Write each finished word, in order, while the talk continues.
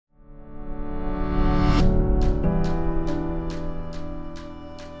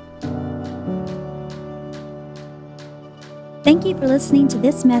Thank you for listening to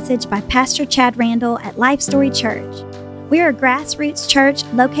this message by Pastor Chad Randall at Life Story Church. We are a grassroots church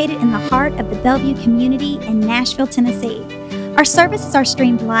located in the heart of the Bellevue community in Nashville, Tennessee. Our services are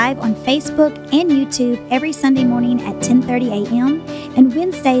streamed live on Facebook and YouTube every Sunday morning at 10:30 a.m. and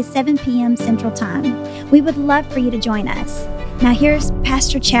Wednesdays 7 p.m. Central Time. We would love for you to join us. Now here's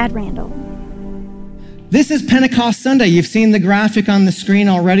Pastor Chad Randall. This is Pentecost Sunday. You've seen the graphic on the screen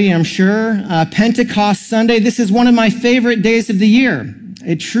already, I'm sure. Pentecost Sunday. This is one of my favorite days of the year.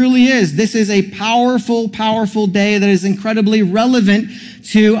 It truly is. This is a powerful, powerful day that is incredibly relevant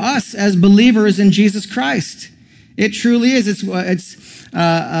to us as believers in Jesus Christ. It truly is.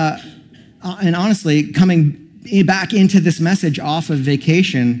 And honestly, coming back into this message off of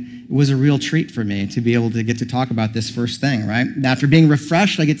vacation was a real treat for me to be able to get to talk about this first thing, right? After being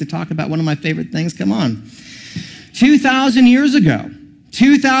refreshed, I get to talk about one of my favorite things. Come on. 2,000 years ago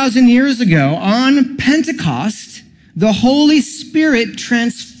on Pentecost, the Holy Spirit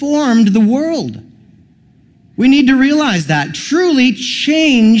transformed the world. We need to realize that. Truly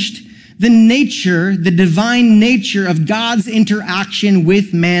changed the nature, the divine nature of God's interaction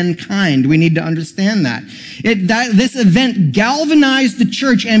with mankind. We need to understand that. This event galvanized the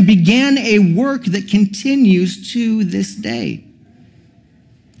church and began a work that continues to this day.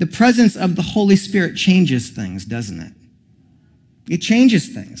 The presence of the Holy Spirit changes things, doesn't it? It changes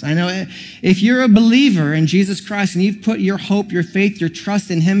things. I know if you're a believer in Jesus Christ and you've put your hope, your faith, your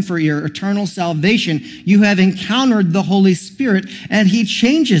trust in Him for your eternal salvation, you have encountered the Holy Spirit and He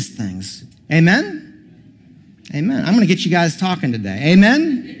changes things. Amen? Amen. I'm going to get you guys talking today.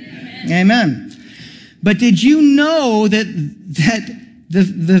 Amen? Amen. But did you know that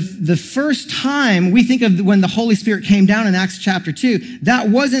the first time we think of when the Holy Spirit came down in Acts chapter 2, that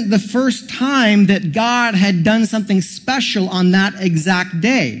wasn't the first time that God had done something special on that exact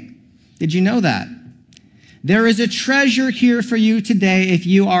day. Did you know that? There is a treasure here for you today if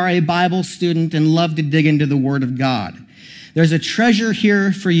you are a Bible student and love to dig into the Word of God. There's a treasure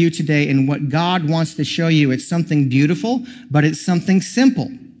here for you today in what God wants to show you. It's something beautiful, but it's something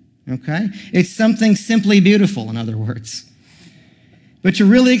simple, okay? It's something simply beautiful, in other words. But to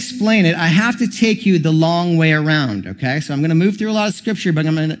really explain it, I have to take you the long way around, okay? So I'm going to move through a lot of scripture, but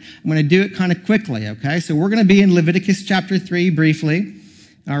I'm going to do it kind of quickly, okay? So we're going to be in Leviticus chapter 3 briefly,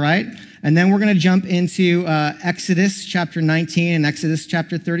 all right? And then we're going to jump into Exodus chapter 19 and Exodus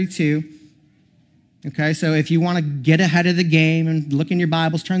chapter 32, okay? So if you want to get ahead of the game and look in your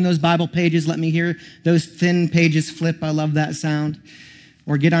Bibles, turn those Bible pages, let me hear those thin pages flip. I love that sound.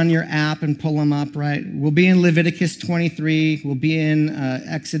 Or get on your app and pull them up, right? We'll be in Leviticus 23. We'll be in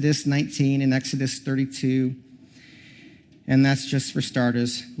Exodus 19 and Exodus 32. And that's just for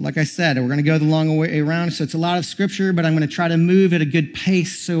starters. Like I said, we're going to go the long way around, so it's a lot of scripture, but I'm going to try to move at a good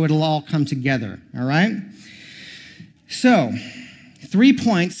pace so it'll all come together, all right? So, 3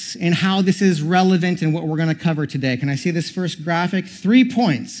 points in how this is relevant and what we're going to cover today. Can I see this first graphic? 3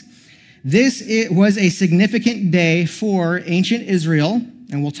 points. It was a significant day for ancient Israel,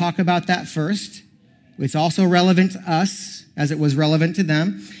 and we'll talk about that first. It's also relevant to us as it was relevant to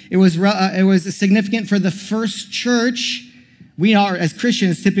them. It was significant for the first church. We are, as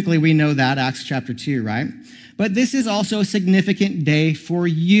Christians, typically we know that, Acts chapter 2, right? But this is also a significant day for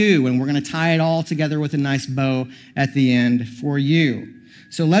you, and we're going to tie it all together with a nice bow at the end for you.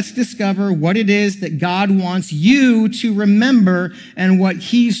 So let's discover what it is that God wants you to remember and what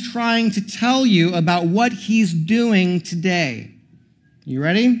He's trying to tell you about what He's doing today. You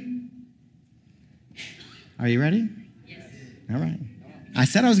ready? Are you ready? Yes. All right. I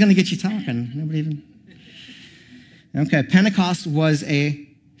said I was going to get you talking. Nobody even... Okay, Pentecost was a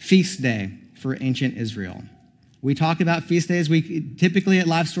feast day for ancient Israel. We talk about feast days. We typically at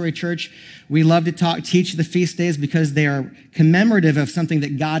Life Story Church, we love to teach the feast days because they are commemorative of something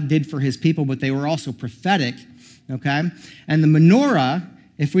that God did for His people, but they were also prophetic, okay? And the menorah,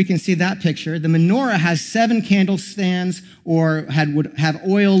 if we can see that picture, the menorah has 7 candle stands or would have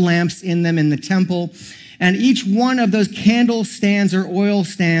oil lamps in them in the temple. And each one of those candle stands or oil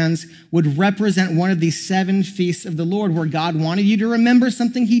stands would represent one of these 7 feasts of the Lord where God wanted you to remember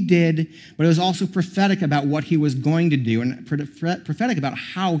something He did, but it was also prophetic about what He was going to do and prophetic about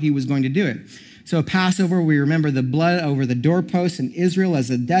how He was going to do it. So Passover, we remember the blood over the doorposts in Israel as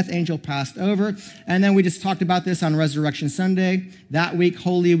the death angel passed over. And then we just talked about this on Resurrection Sunday. That week,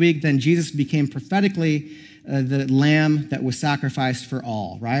 Holy Week, then Jesus became prophetically the lamb that was sacrificed for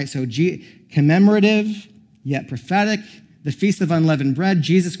all, right? So commemorative, yet prophetic. The Feast of Unleavened Bread,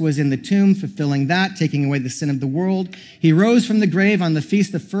 Jesus was in the tomb fulfilling that, taking away the sin of the world. He rose from the grave on the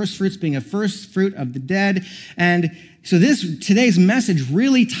Feast of First Fruits, being a first fruit of the dead. And so today's message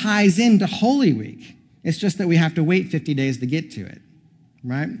really ties into Holy Week. It's just that we have to wait 50 days to get to it,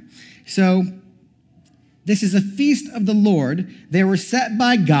 right? So this is a feast of the Lord. They were set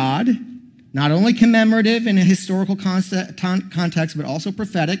by God, not only commemorative in a historical context, but also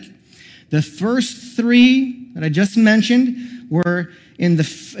prophetic. The first three that I just mentioned were in the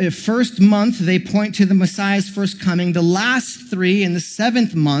first month. They point to the Messiah's first coming. The last three in the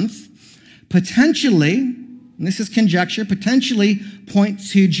seventh month, potentially, and this is conjecture, potentially point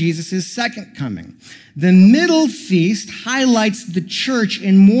to Jesus' second coming. The middle feast highlights the church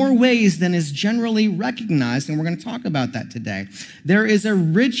in more ways than is generally recognized, and we're going to talk about that today. There is a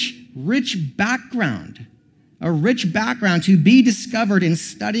rich background to be discovered in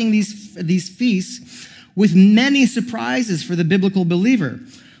studying these feasts, with many surprises for the biblical believer.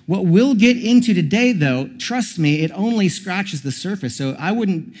 What we'll get into today, though, trust me, it only scratches the surface. So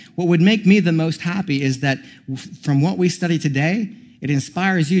what would make me the most happy is that from what we study today, it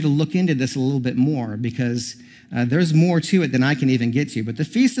inspires you to look into this a little bit more, because there's more to it than I can even get to. But the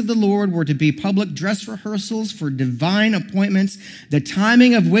feasts of the Lord were to be public dress rehearsals for divine appointments, the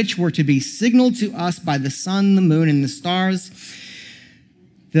timing of which were to be signaled to us by the sun, the moon, and the stars.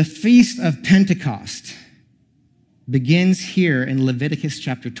 The Feast of Pentecost begins here in Leviticus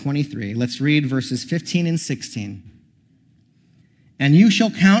chapter 23. Let's read verses 15 and 16. And you shall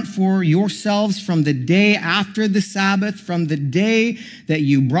count for yourselves from the day after the Sabbath, from the day that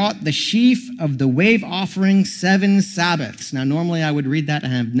you brought the sheaf of the wave offering, 7 Sabbaths. Now, normally I would read that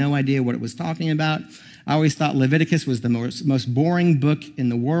and have no idea what it was talking about. I always thought Leviticus was the most boring book in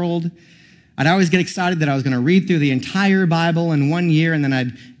the world. I'd always get excited that I was going to read through the entire Bible in 1 year, and then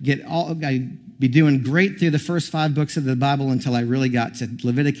I'd be doing great through the first 5 books of the Bible until I really got to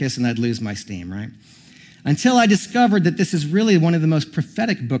Leviticus, and I'd lose my steam, right? Until I discovered that this is really one of the most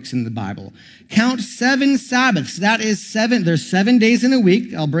prophetic books in the Bible. Count 7 Sabbaths. That is 7. There's 7 days in a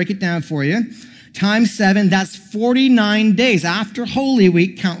week. I'll break it down for you. Times 7, that's 49 days. After Holy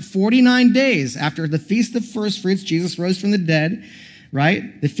Week, count 49 days. After the Feast of First Fruits, Jesus rose from the dead,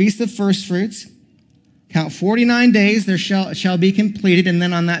 right? The Feast of First Fruits. Count 49 days, there shall be completed. And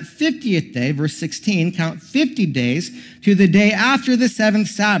then on that 50th day, verse 16, count 50 days to the day after the 7th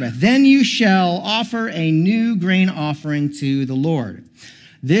Sabbath. Then you shall offer a new grain offering to the Lord.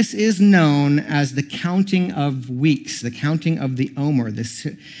 This is known as the counting of weeks, the counting of the Omer, the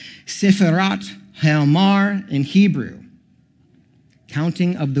Sefirat HaOmer in Hebrew.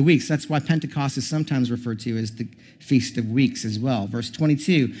 Counting of the weeks. That's why Pentecost is sometimes referred to as the Feast of Weeks as well. Verse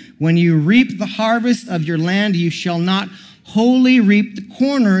 22, when you reap the harvest of your land, you shall not wholly reap the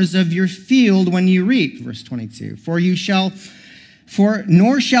corners of your field when you reap. Verse 22,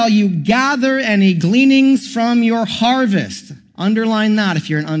 nor shall you gather any gleanings from your harvest. Underline that if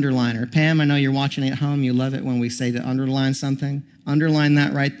you're an underliner. Pam, I know you're watching at home. You love it when we say to underline something. Underline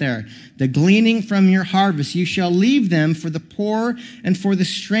that right there. The gleaning from your harvest, you shall leave them for the poor and for the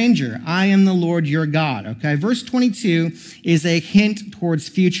stranger. I am the Lord your God, okay? Verse 22 is a hint towards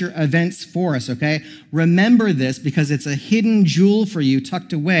future events for us, okay? Remember this because it's a hidden jewel for you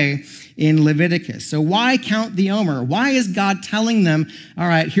tucked away in Leviticus. So why count the Omer? Why is God telling them, all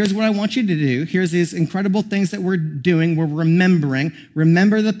right, here's what I want you to do. Here's these incredible things that we're doing. We're remembering.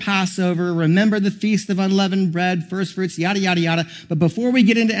 Remember the Passover. Remember the Feast of Unleavened Bread, first fruits, yada, yada, yada. But before we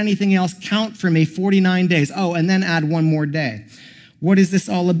get into anything else, count for me 49 days. Oh, and then add 1 more day. What is this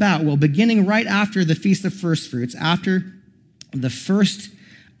all about? Well, beginning right after the Feast of First Fruits, after the first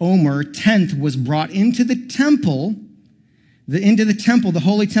Omer, 10th, was brought into the temple, the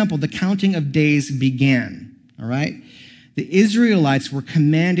holy temple, the counting of days began, all right? The Israelites were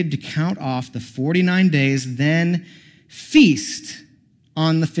commanded to count off the 49 days, then feast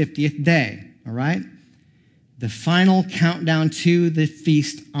on the 50th day, all right? The final countdown to the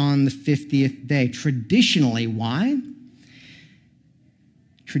feast on the 50th day. Traditionally, why?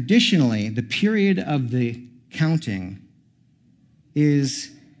 Traditionally, the period of the counting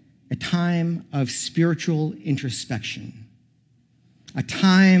is a time of spiritual introspection, a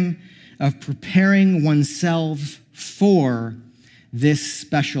time of preparing oneself for this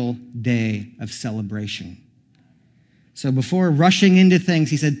special day of celebration. So before rushing into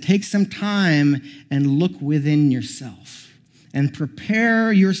things, he said, take some time and look within yourself and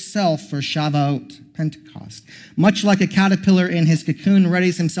prepare yourself for Shavuot, Pentecost. Much like a caterpillar in his cocoon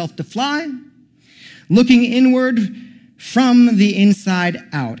readies himself to fly, looking inward from the inside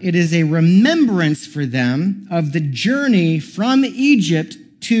out. It is a remembrance for them of the journey from Egypt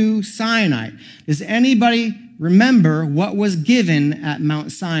to Sinai. Does anybody remember what was given at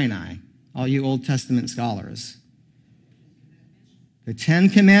Mount Sinai? All you Old Testament scholars. The 10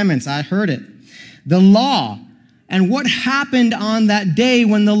 Commandments, I heard it. The law. And what happened on that day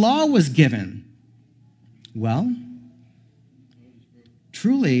when the law was given? Well,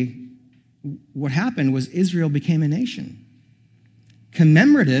 truly, what happened was Israel became a nation.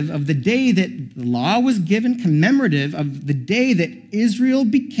 Commemorative of the day that the law was given, commemorative of the day that Israel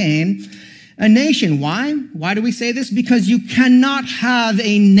became a nation. Why? Why do we say this? Because you cannot have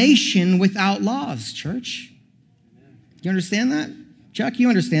a nation without laws, church. You understand that? Chuck, you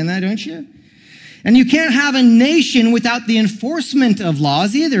understand that, don't you? And you can't have a nation without the enforcement of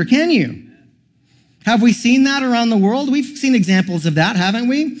laws either, can you? Have we seen that around the world? We've seen examples of that, haven't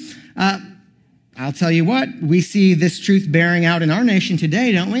we? I'll tell you what, we see this truth bearing out in our nation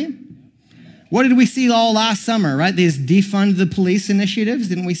today, don't we? What did we see all last summer, right? These defund the police initiatives,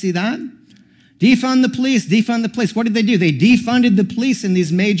 didn't we see that? Defund the police, defund the police. What did they do? They defunded the police in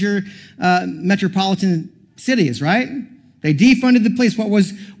these major metropolitan cities, right? They defunded the police. What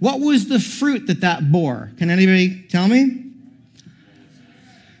was the fruit that bore? Can anybody tell me?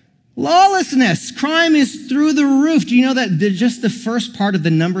 Lawlessness. Crime is through the roof. Do you know that just the first part of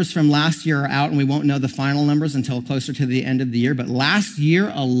the numbers from last year are out, and we won't know the final numbers until closer to the end of the year? But last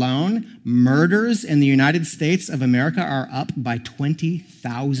year alone, murders in the United States of America are up by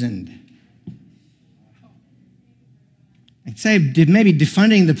 20,000. I'd say maybe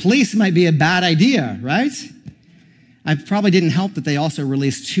defunding the police might be a bad idea, right? It probably didn't help that they also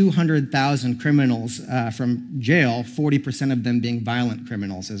released 200,000 criminals from jail, 40% of them being violent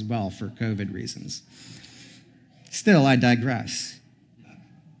criminals as well for COVID reasons. Still, I digress.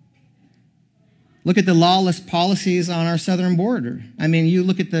 Look at the lawless policies on our southern border. I mean, you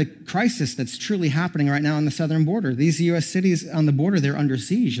look at the crisis that's truly happening right now on the southern border. These U.S. cities on the border, they're under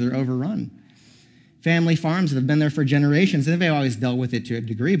siege, they're overrun. Family farms that have been there for generations, they've always dealt with it to a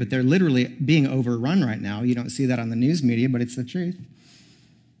degree, but they're literally being overrun right now. You don't see that on the news media, but it's the truth.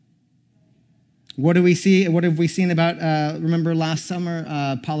 What do we see? What have we seen about, remember last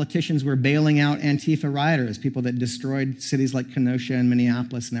summer, politicians were bailing out Antifa rioters, people that destroyed cities like Kenosha and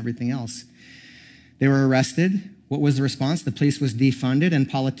Minneapolis and everything else. They were arrested. What was the response? The police was defunded, and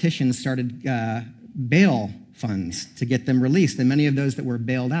politicians started bail funds to get them released. And many of those that were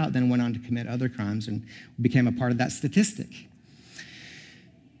bailed out then went on to commit other crimes and became a part of that statistic.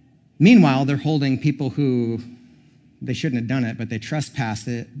 Meanwhile, they're holding people who, they shouldn't have done it, but they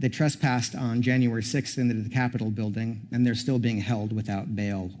trespassed on January 6th into the Capitol building, and they're still being held without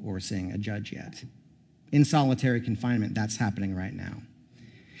bail or seeing a judge yet. In solitary confinement, that's happening right now.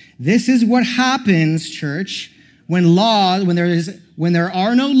 This is what happens, church, when there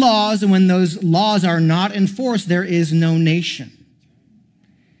are no laws, and when those laws are not enforced, there is no nation.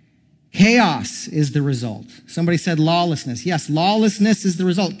 Chaos is the result. Somebody said lawlessness. Yes, lawlessness is the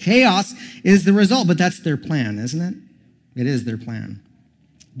result. Chaos is the result, but that's their plan, isn't it? It is their plan.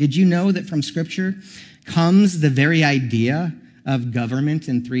 Did you know that from Scripture comes the very idea of government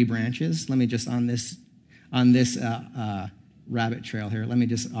in three branches? Let me just, on this rabbit trail here, let me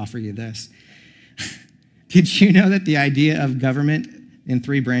just offer you this. Did you know that the idea of government in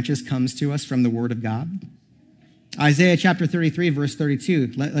three branches comes to us from the Word of God? Isaiah chapter 33, verse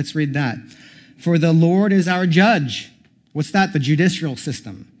 32. Let's read that. For the Lord is our judge. What's that? The judicial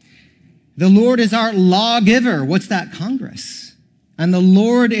system. The Lord is our lawgiver. What's that? Congress. And the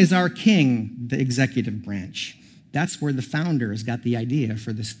Lord is our king, the executive branch. That's where the founders got the idea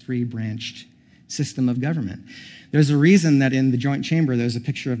for this three-branched system of government. There's a reason that in the joint chamber, there's a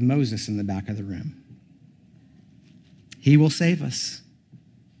picture of Moses in the back of the room. He will save us.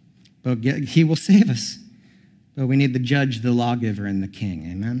 He will save us. But we need the judge, the lawgiver, and the king.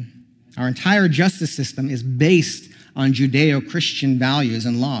 Amen? Our entire justice system is based on Judeo-Christian values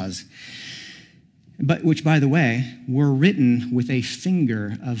and laws, but which, by the way, were written with a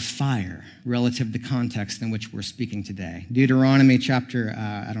finger of fire relative to the context in which we're speaking today. Deuteronomy chapter,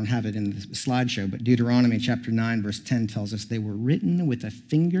 I don't have it in the slideshow, but Deuteronomy chapter 9, verse 10 tells us they were written with a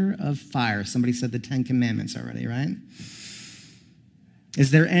finger of fire. Somebody said the Ten Commandments already, right?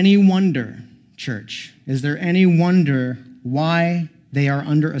 Is there any wonder, church, is there any wonder why they are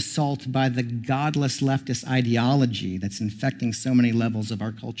under assault by the godless leftist ideology that's infecting so many levels of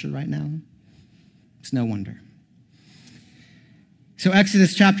our culture right now? It's no wonder. So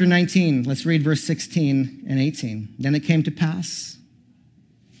Exodus chapter 19, let's read verse 16 and 18. Then it came to pass.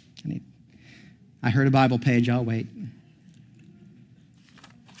 I heard a Bible page, I'll wait.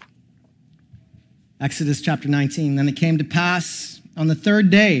 Exodus chapter 19, then it came to pass on the third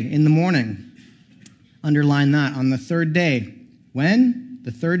day in the morning. Underline that, on the third day. When?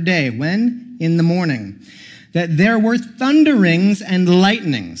 The third day. When? In the morning. That there were thunderings and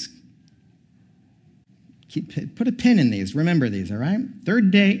lightnings. Put a pin in these. Remember these, all right? Third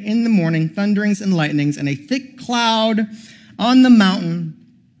day in the morning, thunderings and lightnings, and a thick cloud on the mountain,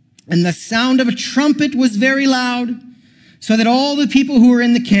 And the sound of a trumpet was very loud, so that all the people who were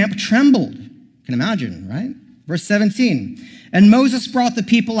in the camp trembled. You can imagine, right? Verse 17. And Moses brought the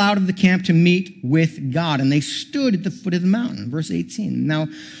people out of the camp to meet with God, and they stood at the foot of the mountain. Verse 18. Now,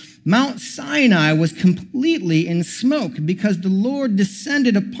 Mount Sinai was completely in smoke because the Lord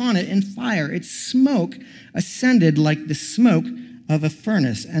descended upon it in fire. Its smoke ascended like the smoke of a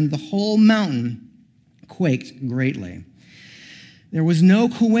furnace, and the whole mountain quaked greatly. There was no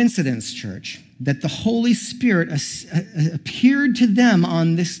coincidence, church, that the Holy Spirit appeared to them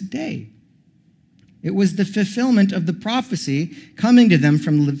on this day. It was the fulfillment of the prophecy coming to them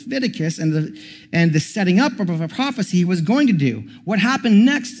from Leviticus and the setting up of a prophecy he was going to do. What happened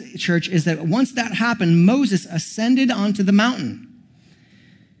next, church, is that once that happened, Moses ascended onto the mountain,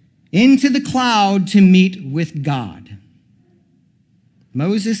 into the cloud to meet with God.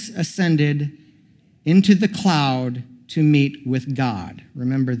 Moses ascended into the cloud to meet with God.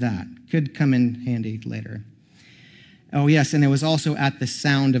 Remember that. Could come in handy later. Oh, yes, and it was also at the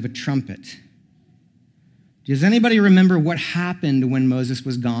sound of a trumpet. Does anybody remember what happened when Moses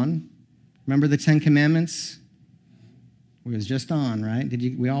was gone? Remember the Ten Commandments? It was just on, right?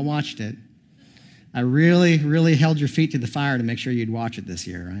 We all watched it. I really, really held your feet to the fire to make sure you'd watch it this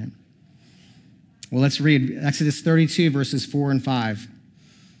year, right? Well, let's read Exodus 32, verses 4 and 5.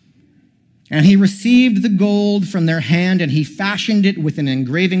 And he received the gold from their hand, and he fashioned it with an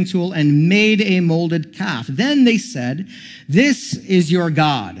engraving tool and made a molded calf. Then they said, "This is your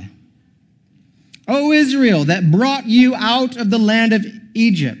God, O Israel, that brought you out of the land of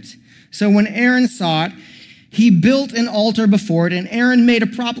Egypt." So when Aaron saw it, he built an altar before it, and Aaron made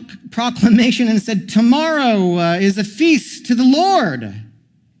a proclamation and said, "Tomorrow is a feast to the Lord."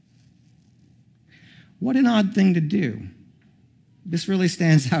 What an odd thing to do. This really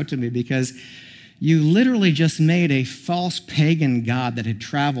stands out to me because you literally just made a false pagan god that had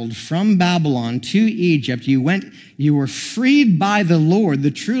traveled from Babylon to Egypt. You were freed by the Lord,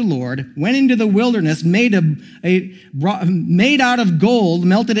 the true Lord, went into the wilderness, made out of gold,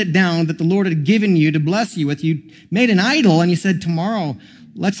 melted it down that the Lord had given you to bless you with. You made an idol and you said, "Tomorrow,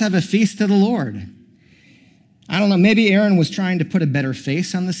 let's have a feast to the Lord." I don't know, maybe Aaron was trying to put a better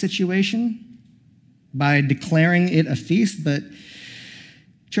face on the situation by declaring it a feast, but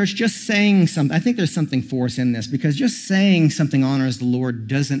church, just saying something, I think there's something for us in this, because just saying something honors the Lord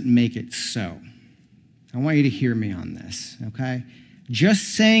doesn't make it so. I want you to hear me on this, okay?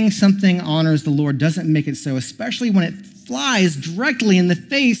 Just saying something honors the Lord doesn't make it so, especially when it flies directly in the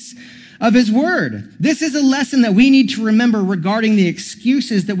face of his word. This is a lesson that we need to remember regarding the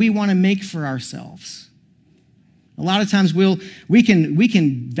excuses that we want to make for ourselves. A lot of times we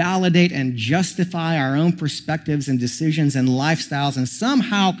can validate and justify our own perspectives and decisions and lifestyles and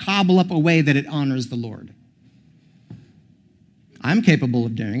somehow cobble up a way that it honors the Lord. I'm capable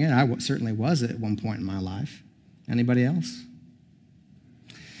of doing it. I certainly was at one point in my life. Anybody else?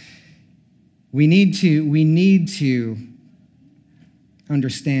 We need to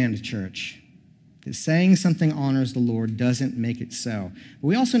understand, church, that saying something honors the Lord doesn't make it so. But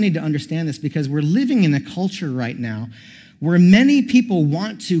we also need to understand this because we're living in a culture right now where many people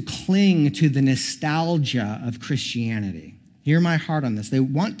want to cling to the nostalgia of Christianity. Hear my heart on this. They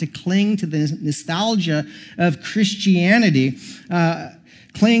want to cling to the nostalgia of Christianity,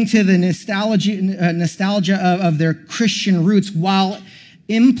 cling to the nostalgia of their Christian roots while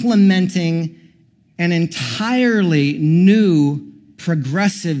implementing an entirely new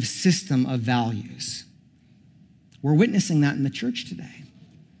progressive system of values. We're witnessing that in the church today.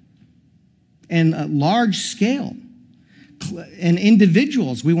 And a large scale. And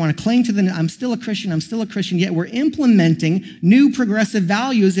individuals, we want to cling to I'm still a Christian, yet we're implementing new progressive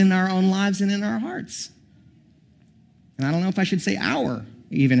values in our own lives and in our hearts. And I don't know if I should say our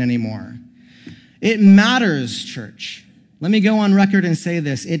even anymore. It matters, church. Let me go on record and say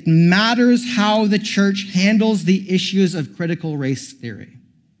this. It matters how the church handles the issues of critical race theory.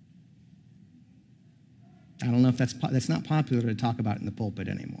 I don't know if that's not popular to talk about in the pulpit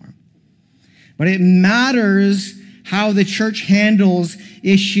anymore. But it matters how the church handles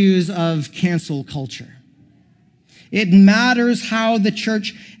issues of cancel culture. It matters how the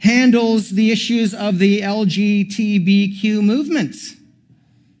church handles the issues of the LGBTQ movement.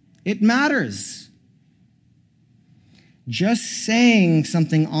 It matters. Just saying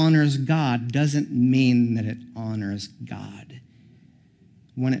something honors God doesn't mean that it honors God.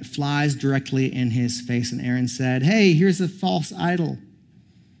 When it flies directly in his face, and Aaron said, "Hey, here's a false idol.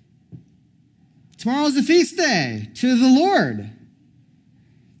 Tomorrow's the feast day to the Lord."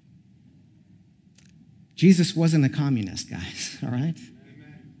 Jesus wasn't a communist, guys, all right?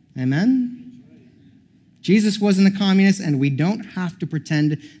 Amen? Jesus wasn't a communist, and we don't have to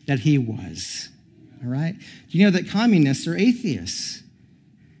pretend that he was. All right? Do you know that communists are atheists?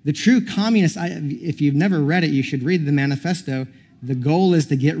 The true communists, if you've never read it, you should read the manifesto. The goal is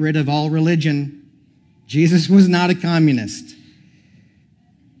to get rid of all religion. Jesus was not a communist.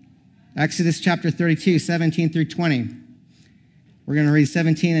 Exodus chapter 32, 17 through 20. We're going to read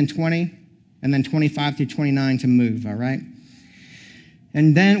 17 and 20, and then 25 through 29 to move, all right?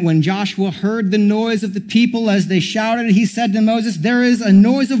 And then when Joshua heard the noise of the people as they shouted, he said to Moses, "There is a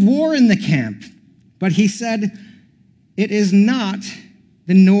noise of war in the camp." But he said, "It is not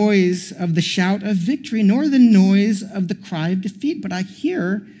the noise of the shout of victory, nor the noise of the cry of defeat, but I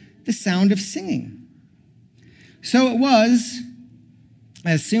hear the sound of singing." So it was,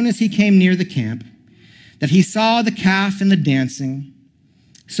 as soon as he came near the camp, that he saw the calf and the dancing.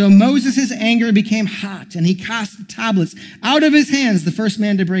 So Moses' anger became hot, and he cast the tablets out of his hands, the first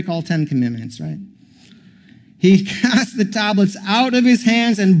man to break all 10 commandments, right? He cast the tablets out of his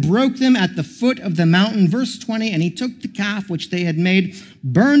hands and broke them at the foot of the mountain. Verse 20, and he took the calf which they had made,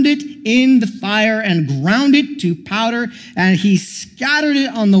 burned it in the fire, and ground it to powder, and he scattered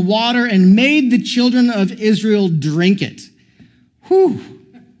it on the water and made the children of Israel drink it. Whew.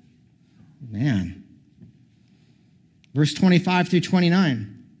 Man. Verse 25 through 29.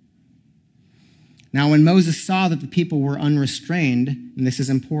 Now, when Moses saw that the people were unrestrained, and this is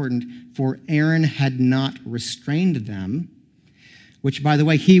important, for Aaron had not restrained them, which, by the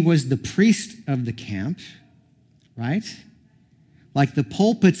way, he was the priest of the camp, right? Like the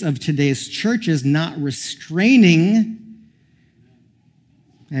pulpits of today's churches not restraining.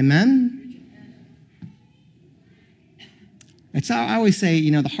 Amen? I always say,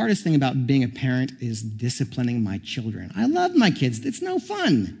 the hardest thing about being a parent is disciplining my children. I love my kids. It's no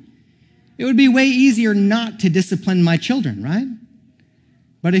fun. It would be way easier not to discipline my children, right?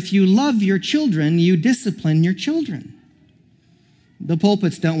 But if you love your children, you discipline your children. The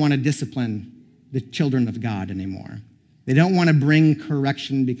pulpits don't want to discipline the children of God anymore. They don't want to bring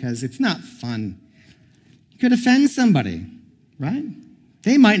correction because it's not fun. You could offend somebody, right?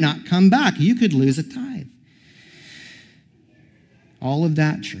 They might not come back. You could lose a tithe. All of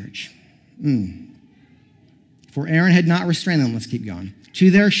that, church. For Aaron had not restrained them. Let's keep going. To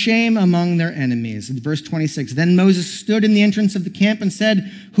their shame among their enemies. Verse 26, then Moses stood in the entrance of the camp and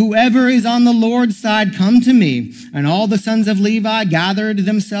said, "Whoever is on the Lord's side, come to me." And all the sons of Levi gathered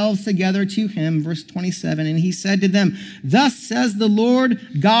themselves together to him. Verse 27, and he said to them, "Thus says the Lord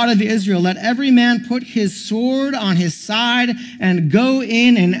God of Israel, let every man put his sword on his side and go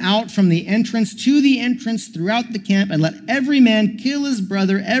in and out from the entrance to the entrance throughout the camp, and let every man kill his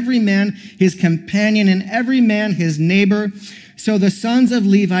brother, every man his companion, and every man his neighbor." So the sons of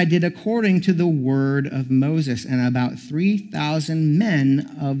Levi did according to the word of Moses, and about 3,000 men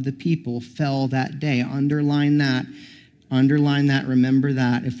of the people fell that day. Underline that, remember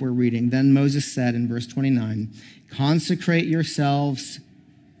that if we're reading. Then Moses said in verse 29, "Consecrate yourselves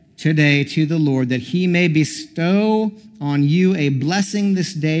today to the Lord, that he may bestow on you a blessing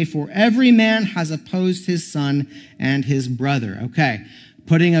this day, for every man has opposed his son and his brother." Okay,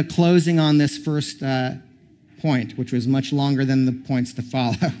 putting a closing on this first point, which was much longer than the points to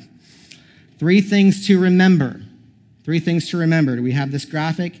follow. Three things to remember. Do we have this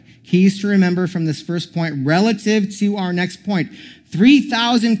graphic? Keys to remember from this first point relative to our next point.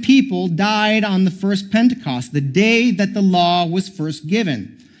 3,000 people died on the first Pentecost, the day that the law was first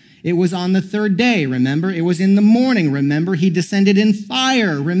given. It was on the third day, remember? It was in the morning, remember? He descended in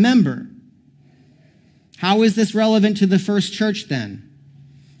fire, remember? How is this relevant to the first church then?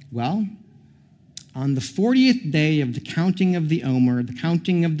 Well, on the 40th day of the counting of the Omer, the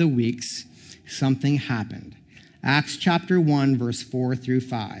counting of the weeks, something happened. Acts chapter 1, verse 4 through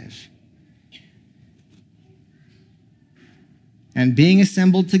 5. And being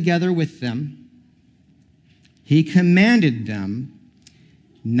assembled together with them, he commanded them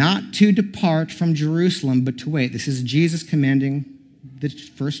not to depart from Jerusalem, but to wait. This is Jesus commanding the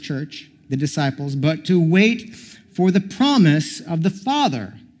first church, the disciples, but to wait for the promise of the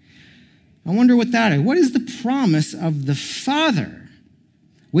Father. I wonder what that is. What is the promise of the Father?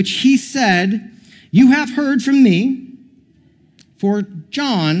 Which he said, "You have heard from me, for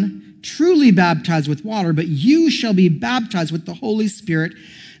John truly baptized with water, but you shall be baptized with the Holy Spirit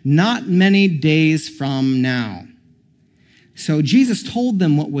not many days from now." So Jesus told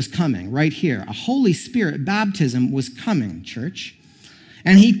them what was coming right here. A Holy Spirit baptism was coming, church.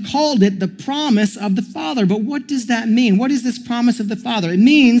 And he called it the promise of the Father. But what does that mean? What is this promise of the Father? It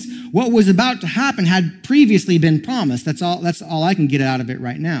means what was about to happen had previously been promised. That's all I can get out of it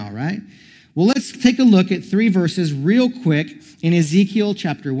right now, right? Well, let's take a look at 3 verses real quick in Ezekiel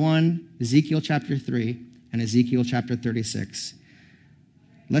chapter 1, Ezekiel chapter 3, and Ezekiel chapter 36.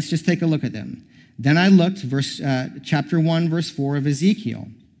 Let's just take a look at them. Then I looked, chapter 1, verse 4 of Ezekiel.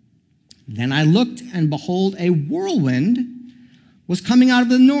 Then I looked, and behold, a whirlwind was coming out of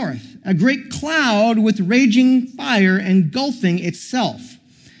the north, a great cloud with raging fire engulfing itself.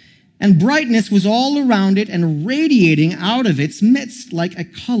 And brightness was all around it and radiating out of its midst like a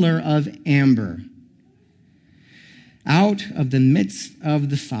color of amber. Out of the midst of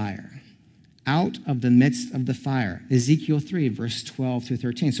the fire. Out of the midst of the fire. Ezekiel 3, verse 12 through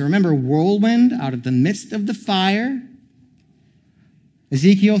 13. So remember, whirlwind out of the midst of the fire.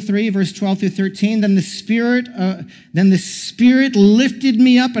 Ezekiel 3, verse 12 through 13. Then the Spirit lifted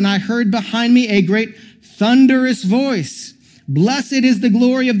me up, and I heard behind me a great thunderous voice. Blessed is the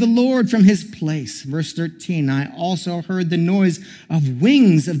glory of the Lord from his place. Verse 13. I also heard the noise of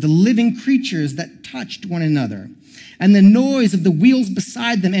wings of the living creatures that touched one another, and the noise of the wheels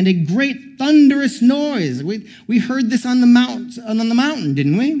beside them, and a great thunderous noise. We heard this on the mountain,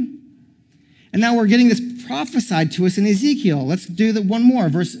 didn't we? And now we're getting this prophesied to us in Ezekiel. Let's do the one more,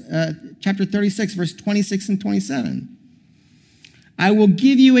 chapter 36, verse 26 and 27. I will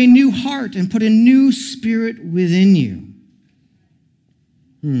give you a new heart and put a new spirit within you.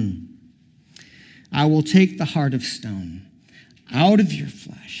 I will take the heart of stone out of your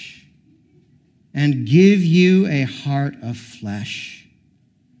flesh and give you a heart of flesh.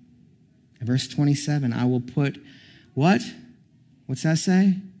 Verse 27, I will put what? What's that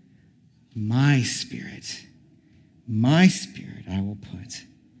say? My spirit I will put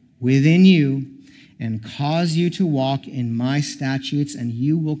within you and cause you to walk in my statutes, and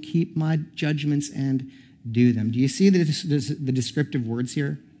you will keep my judgments and do them. Do you see the descriptive words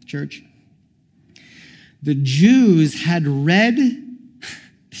here, church? The Jews had read,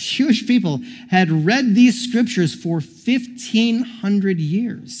 Jewish people had read these scriptures for 1,500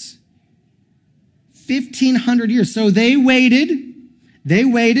 years. 1,500 years. So they waited,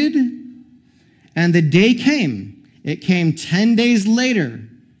 and the day came. It came 10 days later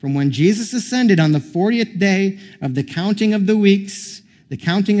from when Jesus ascended on the 40th day of the counting of the weeks, the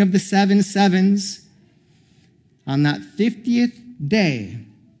counting of the 7 sevens. On that 50th day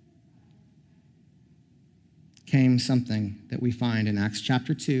came something that we find in Acts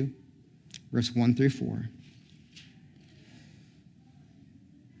chapter 2, verse 1 through 4.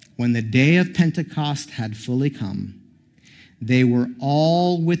 When the day of Pentecost had fully come, they were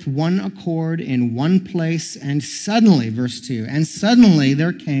all with one accord in one place, and suddenly, verse 2, and suddenly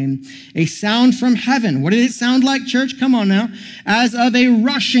there came a sound from heaven. What did it sound like, church? Come on now. As of a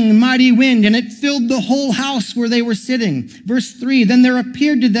rushing mighty wind, and it filled the whole house where they were sitting. Verse 3, then there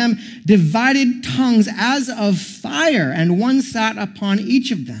appeared to them divided tongues as of fire, and one sat upon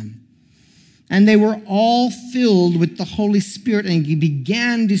each of them. And they were all filled with the Holy Spirit and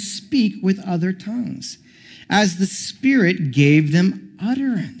began to speak with other tongues, as the Spirit gave them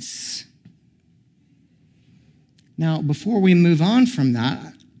utterance. Now, before we move on from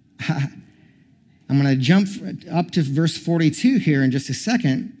that, I'm going to jump up to verse 42 here in just a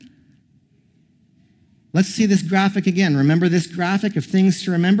second. Let's see this graphic again. Remember this graphic of things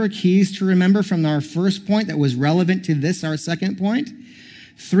to remember, keys to remember from our first point that was relevant to this, our second point?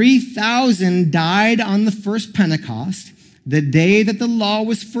 3,000 died on the first Pentecost, the day that the law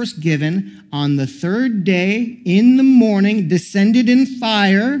was first given. On the third day in the morning, descended in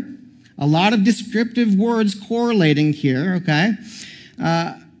fire. A lot of descriptive words correlating here, okay?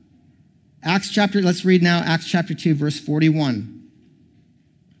 Let's read now Acts chapter 2, verse 41.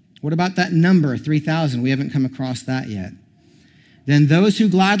 What about that number, 3,000? We haven't come across that yet. Then those who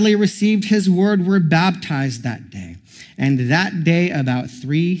gladly received his word were baptized that day. And that day about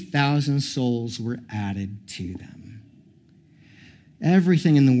 3,000 souls were added to them.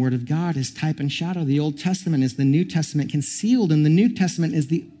 Everything in the Word of God is type and shadow. The Old Testament is the New Testament concealed, and the New Testament is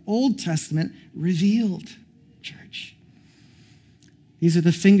the Old Testament revealed, church. These are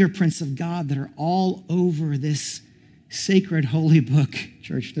the fingerprints of God that are all over this sacred holy book,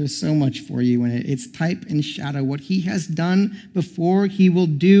 church. There's so much for you in it. It's type and shadow. What he has done before, he will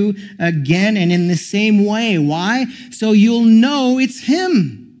do again and in the same way. Why? So you'll know it's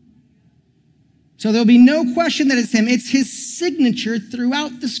him. So there'll be no question that it's him. It's his signature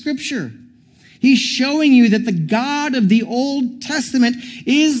throughout the scripture. He's showing you that the God of the Old Testament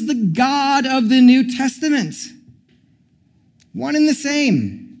is the God of the New Testament. One and the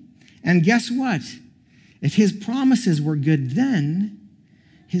same. And guess what? If his promises were good then,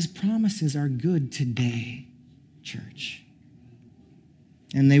 his promises are good today, church.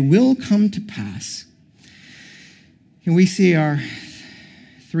 And they will come to pass. And we see our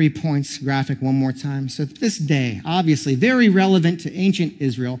 3 points graphic one more time. So this day, obviously very relevant to ancient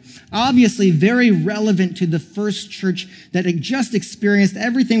Israel, obviously very relevant to the first church that had just experienced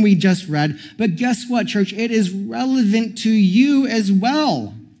everything we just read. But guess what, church? It is relevant to you as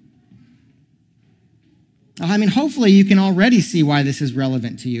well. I mean, hopefully you can already see why this is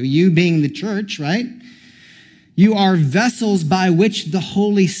relevant to you. You being the church, right? You are vessels by which the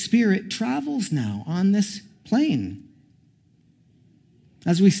Holy Spirit travels now on this plane.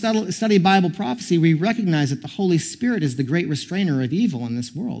 As we study Bible prophecy, we recognize that the Holy Spirit is the great restrainer of evil in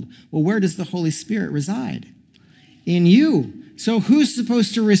this world. Well, where does the Holy Spirit reside? In you. So who's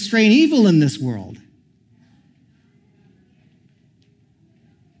supposed to restrain evil in this world?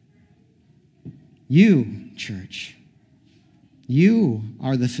 You, church. You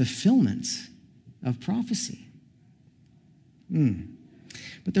are the fulfillment of prophecy.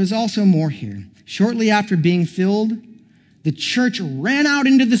 But there's also more here. Shortly after being filled, the church ran out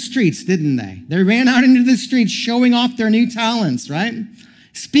into the streets, didn't they? They ran out into the streets showing off their new talents, right?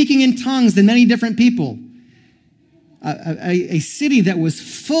 Speaking in tongues to many different people. A city that was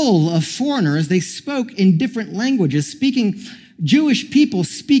full of foreigners, they spoke in different languages, Jewish people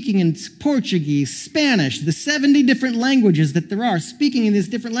speaking in Portuguese, Spanish, the 70 different languages that there are, speaking in these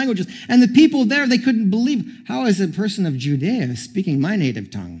different languages. And the people there, they couldn't believe, how is a person of Judea speaking my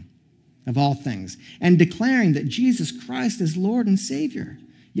native tongue? Of all things, and declaring that Jesus Christ is Lord and Savior,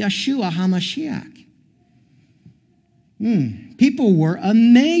 Yeshua HaMashiach. People were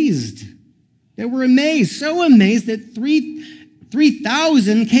amazed. They were amazed, so amazed that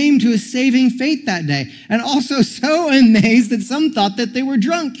 3,000 came to a saving faith that day, and also so amazed that some thought that they were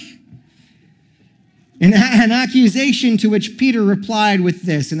drunk. An accusation to which Peter replied with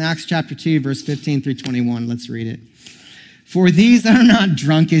this in Acts chapter 2, verse 15 through 21. Let's read it. For these are not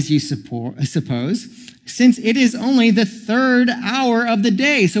drunk as you suppose, since it is only the 3rd hour of the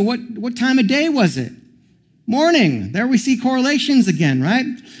day. So what time of day was it? Morning. There we see correlations again, right?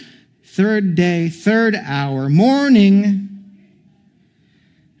 3rd day, 3rd hour, morning.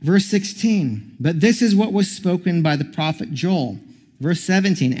 Verse 16, but this is what was spoken by the prophet Joel. Verse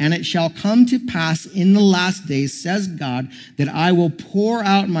 17, and it shall come to pass in the last days, says God, that I will pour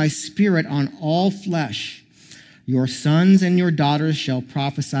out my spirit on all flesh. Your sons and your daughters shall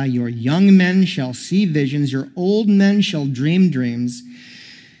prophesy. Your young men shall see visions. Your old men shall dream dreams.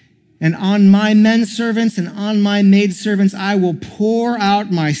 And on my men servants and on my maid servants I will pour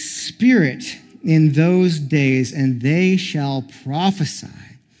out my spirit in those days, and they shall prophesy.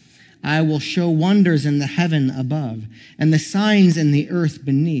 I will show wonders in the heaven above, and the signs in the earth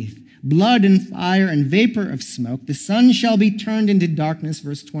beneath, blood and fire and vapor of smoke. The sun shall be turned into darkness,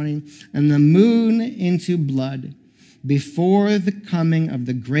 verse 20, and the moon into blood before the coming of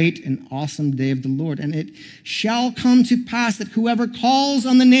the great and awesome day of the Lord. And it shall come to pass that whoever calls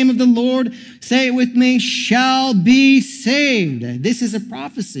on the name of the Lord, say it with me, shall be saved. This is a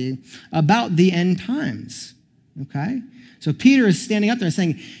prophecy about the end times, okay? So Peter is standing up there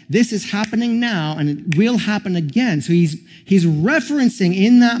saying, this is happening now and it will happen again. So he's referencing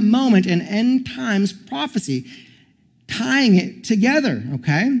in that moment an end times prophecy, tying it together,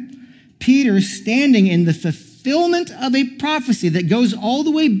 okay? Peter standing in the fulfillment of a prophecy that goes all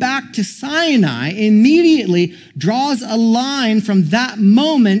the way back to Sinai immediately draws a line from that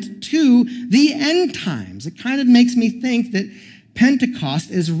moment to the end times. It kind of makes me think that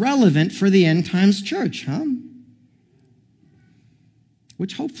Pentecost is relevant for the end times church, huh?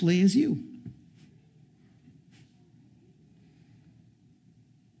 Which hopefully is you.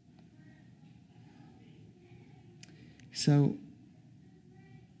 So,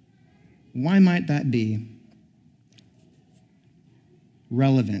 why might that be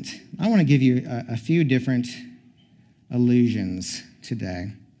relevant? I want to give you a few different allusions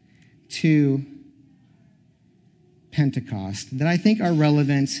today to Pentecost that I think are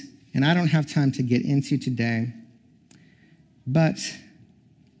relevant, and I don't have time to get into today, but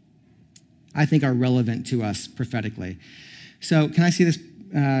I think are relevant to us prophetically. So can I see this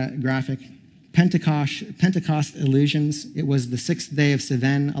graphic? Pentecost illusions. It was the 6th day of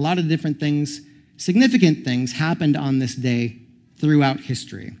Sivan. A lot of different things, significant things happened on this day throughout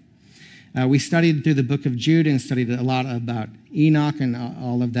history. We studied through the book of Jude and studied a lot about Enoch and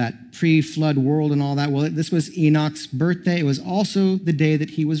all of that pre-flood world and all that. Well, this was Enoch's birthday. It was also the day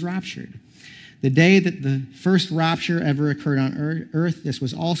that he was raptured. The day that the first rapture ever occurred on earth. This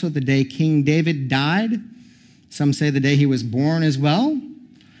was also the day King David died. Some say the day he was born as well.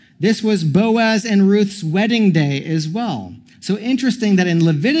 This was Boaz and Ruth's wedding day as well. So interesting that in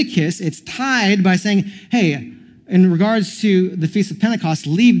Leviticus, it's tied by saying, hey, in regards to the Feast of Pentecost,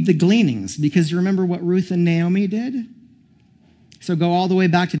 leave the gleanings, because you remember what Ruth and Naomi did? So go all the way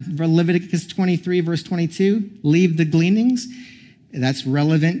back to Leviticus 23, verse 22. Leave the gleanings. That's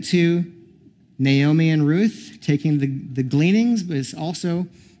relevant to Naomi and Ruth taking the gleanings, but it's also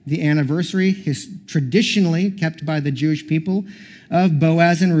the anniversary is traditionally kept by the Jewish people of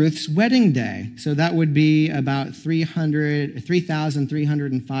Boaz and Ruth's wedding day. So that would be about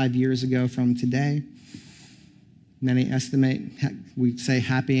 3,305 years ago from today. Many estimate, we say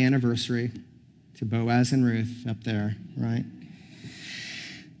happy anniversary to Boaz and Ruth up there, right?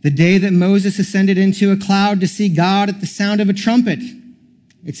 The day that Moses ascended into a cloud to see God at the sound of a trumpet.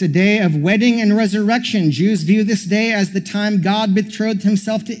 It's a day of wedding and resurrection. Jews view this day as the time God betrothed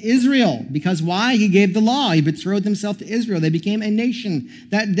himself to Israel. Because why? He gave the law. He betrothed himself to Israel. They became a nation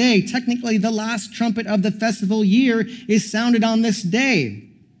that day. Technically, the last trumpet of the festival year is sounded on this day.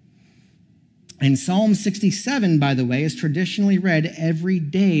 And Psalm 67, by the way, is traditionally read every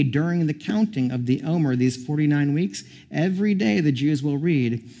day during the counting of the Omer, these 49 weeks. Every day the Jews will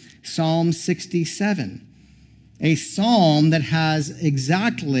read Psalm 67. A psalm that has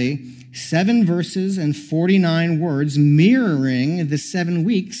exactly 7 verses and 49 words mirroring the 7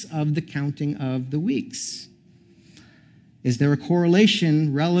 weeks of the counting of the weeks. Is there a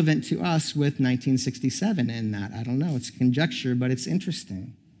correlation relevant to us with 1967 in that? I don't know. It's conjecture, but it's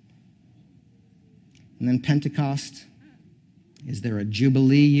interesting. And then Pentecost. Is there a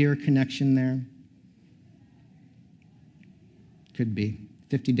Jubilee year connection there? Could be.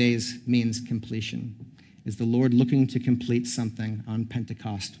 50 days means completion. Is the Lord looking to complete something on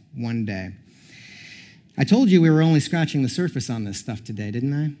Pentecost one day? I told you we were only scratching the surface on this stuff today,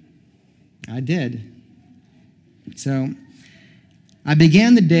 didn't I? I did. So I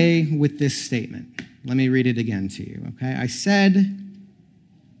began the day with this statement. Let me read it again to you, okay? I said,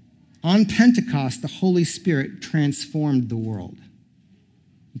 on Pentecost, the Holy Spirit transformed the world.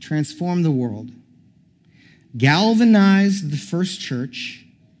 He transformed the world, galvanized the first church,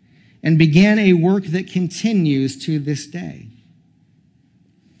 and began a work that continues to this day.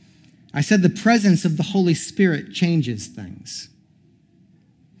 I said the presence of the Holy Spirit changes things.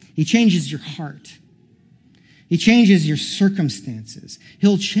 He changes your heart. He changes your circumstances.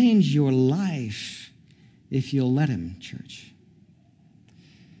 He'll change your life if you'll let him, church.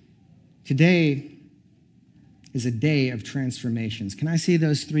 Today is a day of transformations. Can I see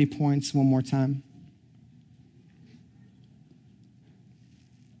those 3 points one more time?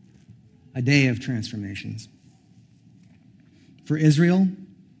 A day of transformations. For Israel,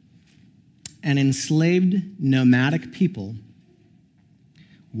 an enslaved nomadic people,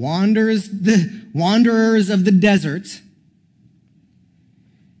 wanderers of the desert,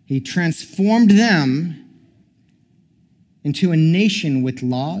 he transformed them into a nation with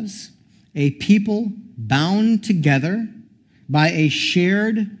laws, a people bound together by a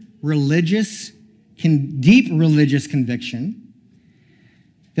shared deep religious conviction,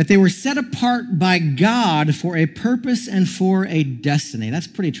 that they were set apart by God for a purpose and for a destiny. That's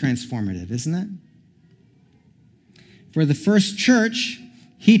pretty transformative, isn't it? For the first church,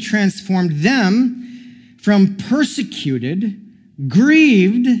 he transformed them from persecuted,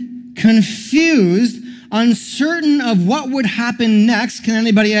 grieved, confused, uncertain of what would happen next. Can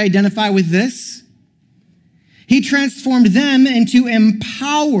anybody identify with this? He transformed them into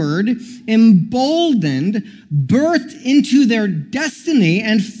empowered, emboldened, birthed into their destiny,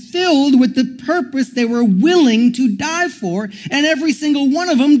 and filled with the purpose they were willing to die for, and every single one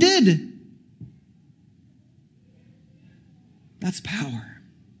of them did. That's power.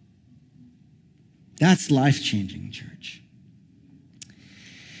 That's life-changing, church.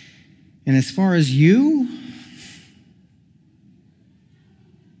 And as far as you,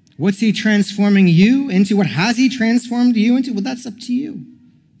 what's he transforming you into? What has he transformed you into? Well, that's up to you,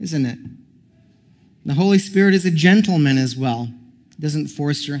 isn't it? The Holy Spirit is a gentleman as well. He doesn't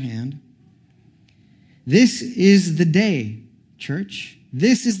force your hand. This is the day, church.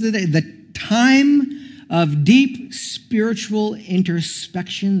 This is the day, the time of deep spiritual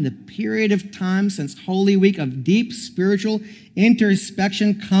introspection, the period of time since Holy Week of deep spiritual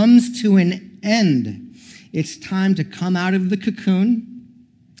introspection comes to an end. It's time to come out of the cocoon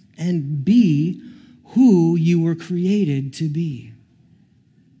and be who you were created to be.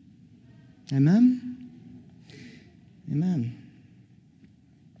 Amen? Amen.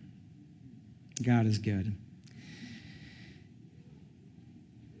 God is good.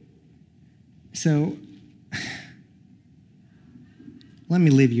 So, let me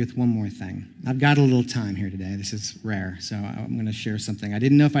leave you with one more thing. I've got a little time here today. This is rare, so I'm going to share something. I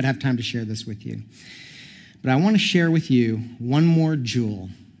didn't know if I'd have time to share this with you. But I want to share with you one more jewel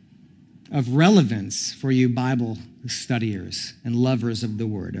of relevance for you Bible studiers and lovers of the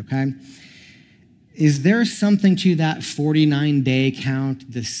Word, okay? is there something to that 49-day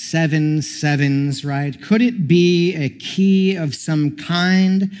count, the 7 sevens, right? Could it be a key of some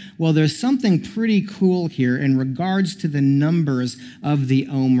kind? Well, there's something pretty cool here in regards to the numbers of the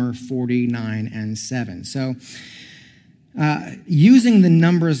Omer 49 and 7. So using the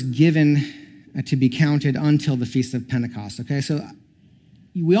numbers given to be counted until the Feast of Pentecost, okay? So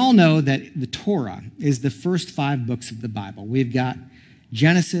we all know that the Torah is the first 5 books of the Bible. We've got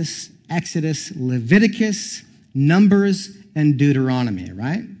Genesis, Exodus, Leviticus, Numbers, and Deuteronomy,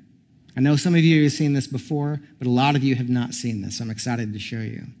 right? I know some of you have seen this before, but a lot of you have not seen this. I'm excited to show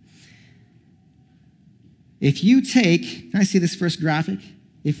you. If you take, can I see this first graphic?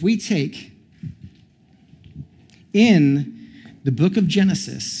 If we take in the book of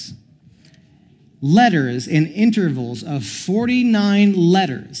Genesis, letters in intervals of 49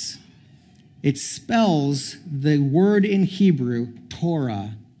 letters, it spells the word in Hebrew,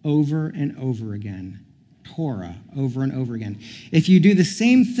 Torah, over and over again. Torah, over and over again. If you do the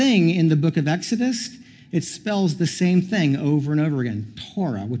same thing in the book of Exodus, it spells the same thing over and over again.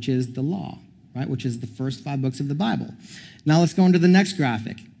 Torah, which is the law, right? Which is the first 5 books of the Bible. Now let's go into the next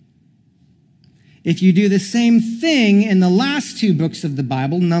graphic. If you do the same thing in the last 2 books of the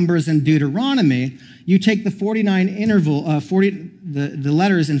Bible, Numbers and Deuteronomy, you take the 49 interval, the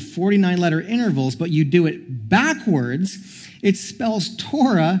letters in 49 letter intervals, but you do it backwards. It spells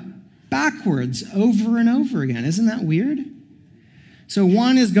Torah backwards over and over again. Isn't that weird? So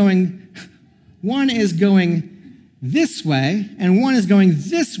one is going this way, and one is going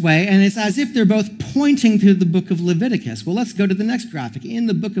this way, and it's as if they're both pointing to the book of Leviticus. Well, let's go to the next graphic. In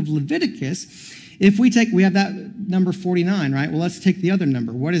the book of Leviticus, if we have that number 49, right? Well, let's take the other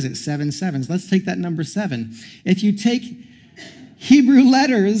number. What is it? 7 sevens. Let's take that number 7. If you take Hebrew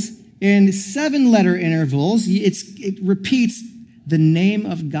letters in 7-letter intervals, it repeats the name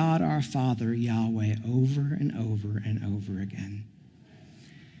of God our Father, Yahweh, over and over and over again.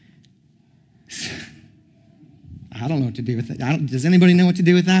 I don't know what to do with it. Does anybody know what to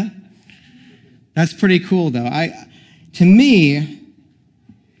do with that? That's pretty cool, though. To me,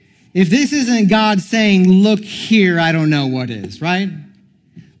 if this isn't God saying, look here, I don't know what is, right?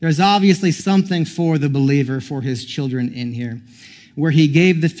 There's obviously something for the believer, for his children in here, where he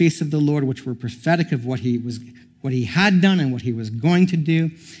gave the feasts of the Lord, which were prophetic of what he had done and what he was going to do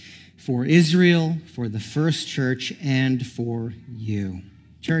for Israel, for the first church, and for you.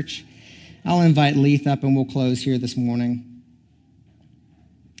 Church, I'll invite Leith up and we'll close here this morning.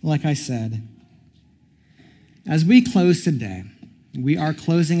 Like I said, as we close today, we are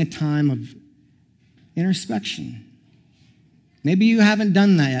closing a time of introspection. Maybe you haven't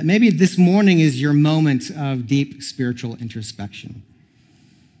done that yet. Maybe this morning is your moment of deep spiritual introspection.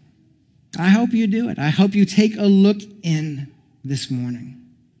 I hope you do it. I hope you take a look in this morning.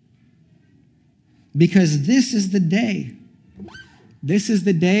 Because this is the day. This is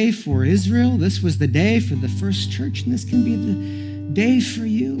the day for Israel. This was the day for the first church, and this can be the day for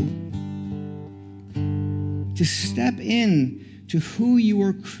you to step in to who you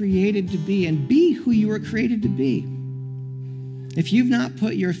were created to be and be who you were created to be. If you've not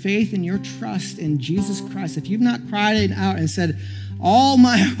put your faith and your trust in Jesus Christ, if you've not cried it out and said, all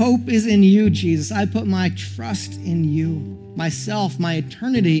my hope is in you, Jesus, I put my trust in you, myself, my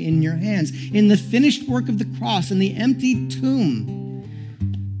eternity in your hands, in the finished work of the cross, in the empty tomb.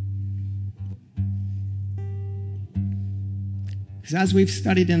 Because as we've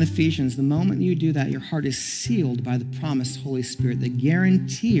studied in Ephesians, the moment you do that, your heart is sealed by the promised Holy Spirit, the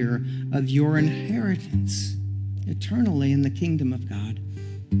guarantor of your inheritance eternally in the kingdom of God,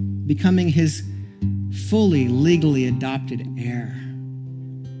 becoming his fully legally adopted heir.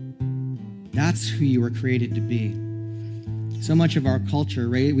 That's who you were created to be. So much of our culture,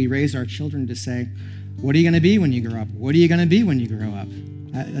 we raise our children to say, what are you going to be when you grow up? What are you going to be when you grow up?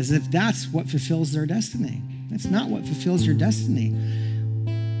 As if that's what fulfills their destiny. That's not what fulfills your destiny.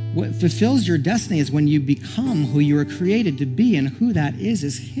 What fulfills your destiny is when you become who you were created to be, and who that is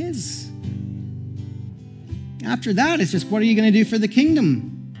his. After that, it's just, what are you going to do for the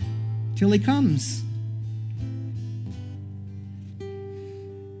kingdom till he comes?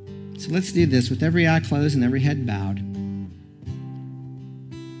 So let's do this with every eye closed and every head bowed.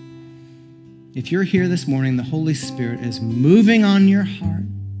 If you're here this morning, the Holy Spirit is moving on your heart.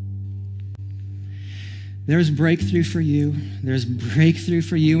 There's breakthrough for you. There's breakthrough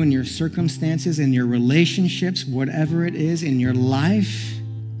for you in your circumstances, in your relationships, whatever it is, in your life,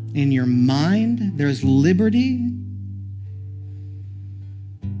 in your mind. There's liberty.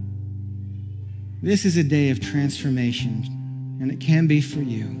 This is a day of transformation, and it can be for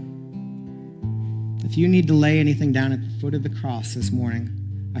you. If you need to lay anything down at the foot of the cross this morning,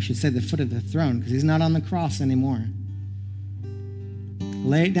 I should say the foot of the throne, because he's not on the cross anymore.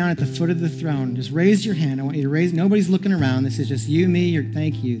 Lay it down at the foot of the throne. Just raise your hand. I want you to raise. Nobody's looking around. This is just you, me.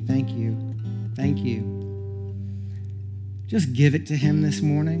 Thank you, thank you, thank you. Just give it to him this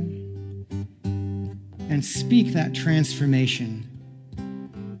morning and speak that transformation.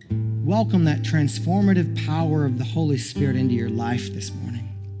 Welcome that transformative power of the Holy Spirit into your life this morning.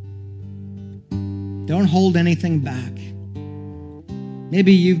 Don't hold anything back.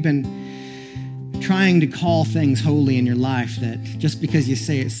 Maybe you've been trying to call things holy in your life that just because you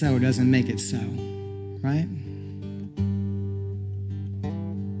say it so doesn't make it so, right?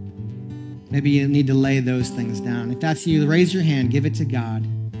 Maybe you need to lay those things down. If that's you, raise your hand, give it to God,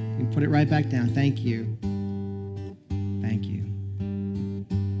 and put it right back down. Thank you. Thank you.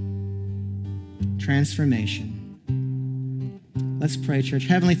 Transformation. Let's pray, church.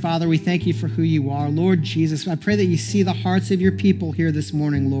 Heavenly Father, we thank you for who you are. Lord Jesus, I pray that you see the hearts of your people here this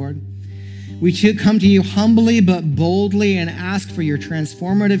morning, Lord. We come to you humbly but boldly and ask for your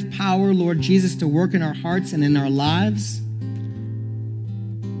transformative power, Lord Jesus, to work in our hearts and in our lives.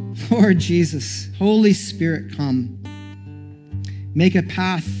 Lord Jesus, Holy Spirit, come. Make a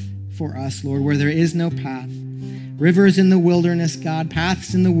path for us, Lord, where there is no path. Rivers in the wilderness, God.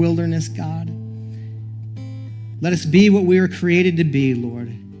 Paths in the wilderness, God. Let us be what we were created to be,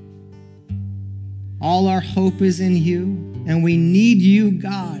 Lord. All our hope is in you. And we need you,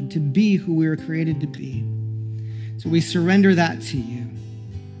 God, to be who we were created to be. So we surrender that to you.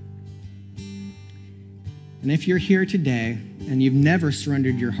 And if you're here today and you've never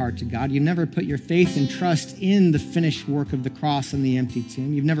surrendered your heart to God, you've never put your faith and trust in the finished work of the cross and the empty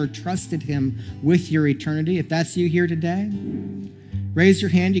tomb, you've never trusted him with your eternity, if that's you here today, raise your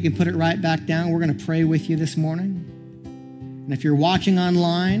hand. You can put it right back down. We're going to pray with you this morning. And if you're watching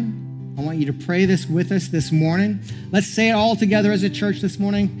online, I want you to pray this with us this morning. Let's say it all together as a church this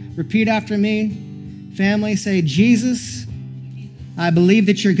morning. Repeat after me. Family, say, Jesus, I believe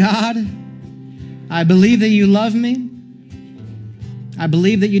that you're God. I believe that you love me. I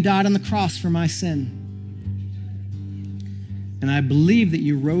believe that you died on the cross for my sin. And I believe that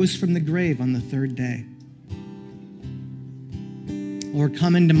you rose from the grave on the third day. Lord,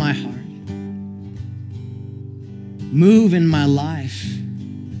 come into my heart. Move in my life.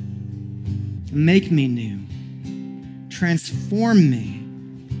 Make me new. Transform me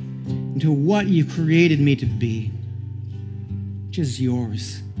into what you created me to be, which is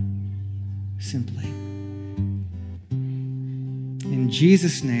yours, simply. In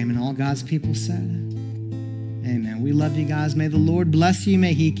Jesus' name, and all God's people said, amen. We love you guys. May the Lord bless you.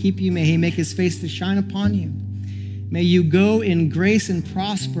 May he keep you. May he make his face to shine upon you. May you go in grace and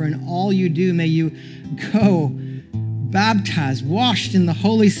prosper in all you do. May you go baptized, washed in the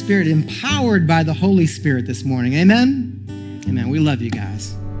Holy Spirit, empowered by the Holy Spirit this morning. Amen? Amen. We love you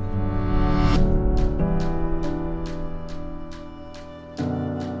guys.